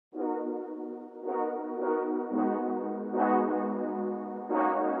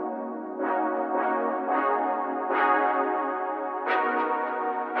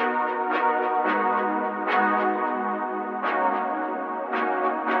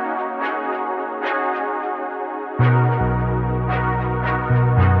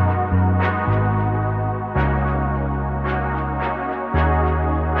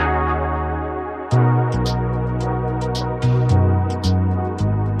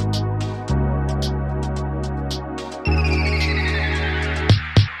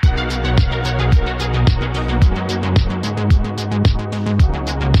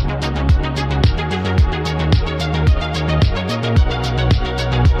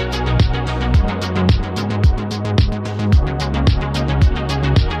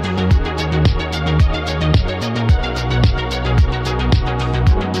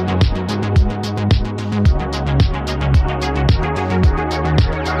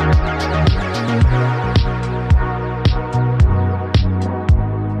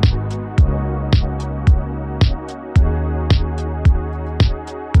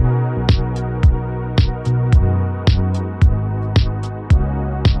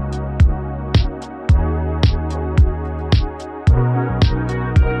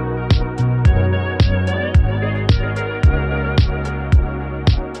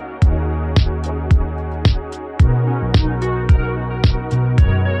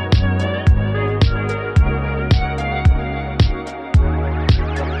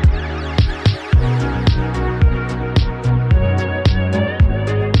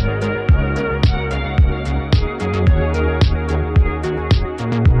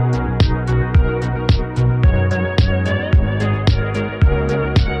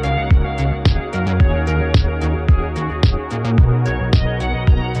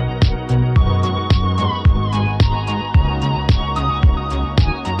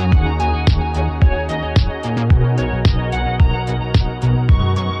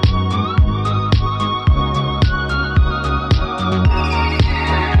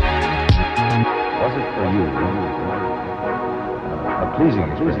pleasing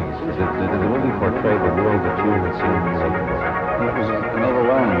experience. The movie portrayed the world that you had seen before. Well, it was an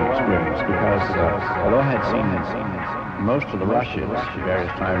overwhelming experience because although I had seen most of the rushes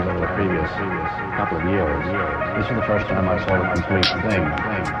various times over the previous couple of years, this was the first time I saw the complete thing.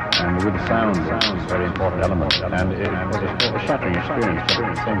 And with the sound, it was a very important element. And it was a shattering experience, but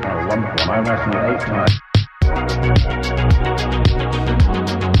at the same time a wonderful one. I've seen it 8 times.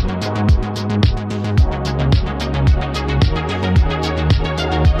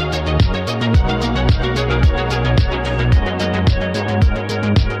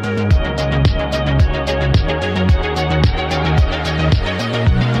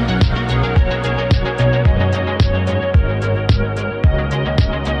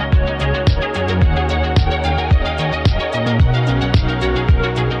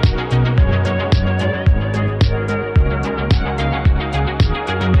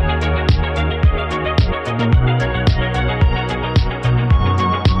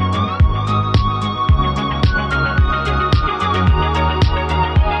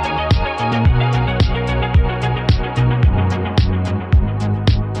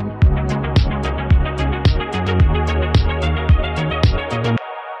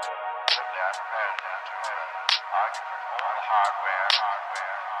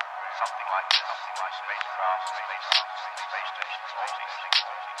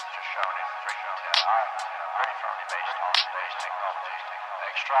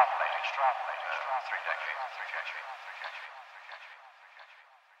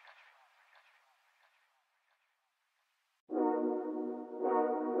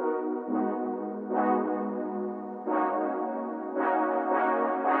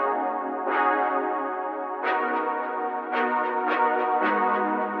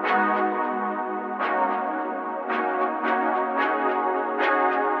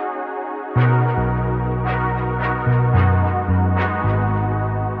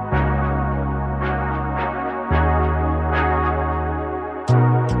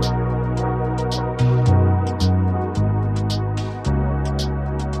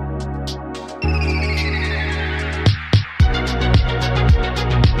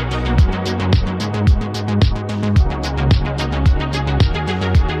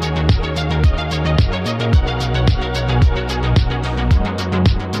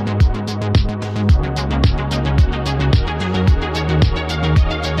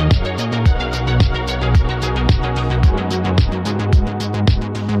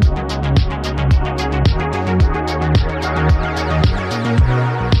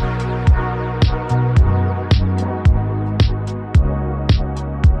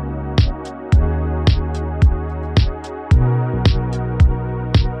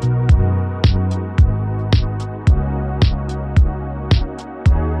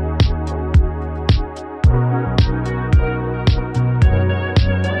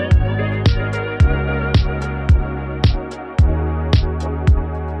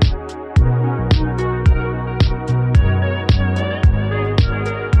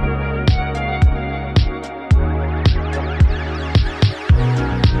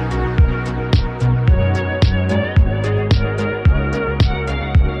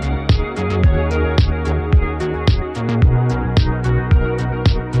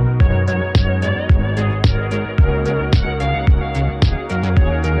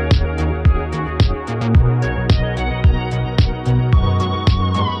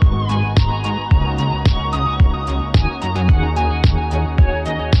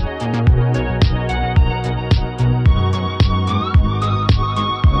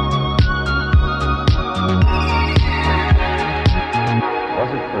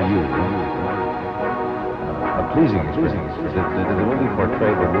 pleasing experience. The movie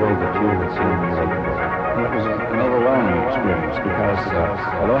portrayed the world that you had seen before. Well, it was an overwhelming experience because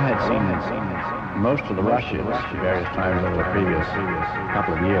although I had seen most of the rushes various times over the previous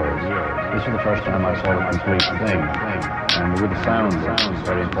couple of years, this was the first time I saw the complete thing. And with the sound, it was a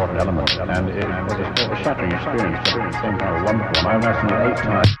very important element. And it was a shattering experience, but at the same time a wonderful one. I've seen it 8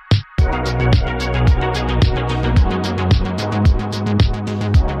 times.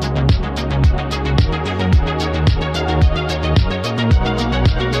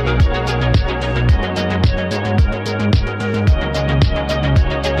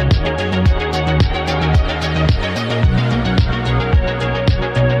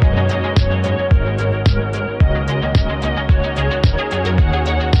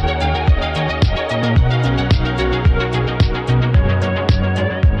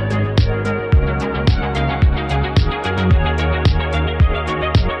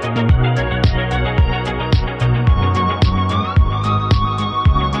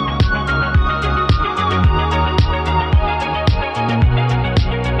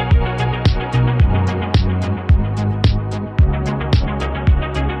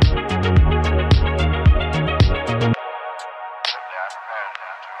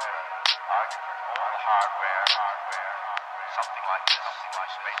 hardware, something like this,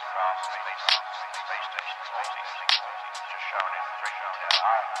 spacecraft, space stations, all these things which are shown in great detail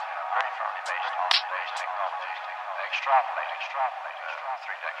are very firmly based on today's technology, extrapolating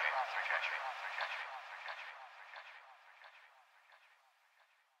 3 decades.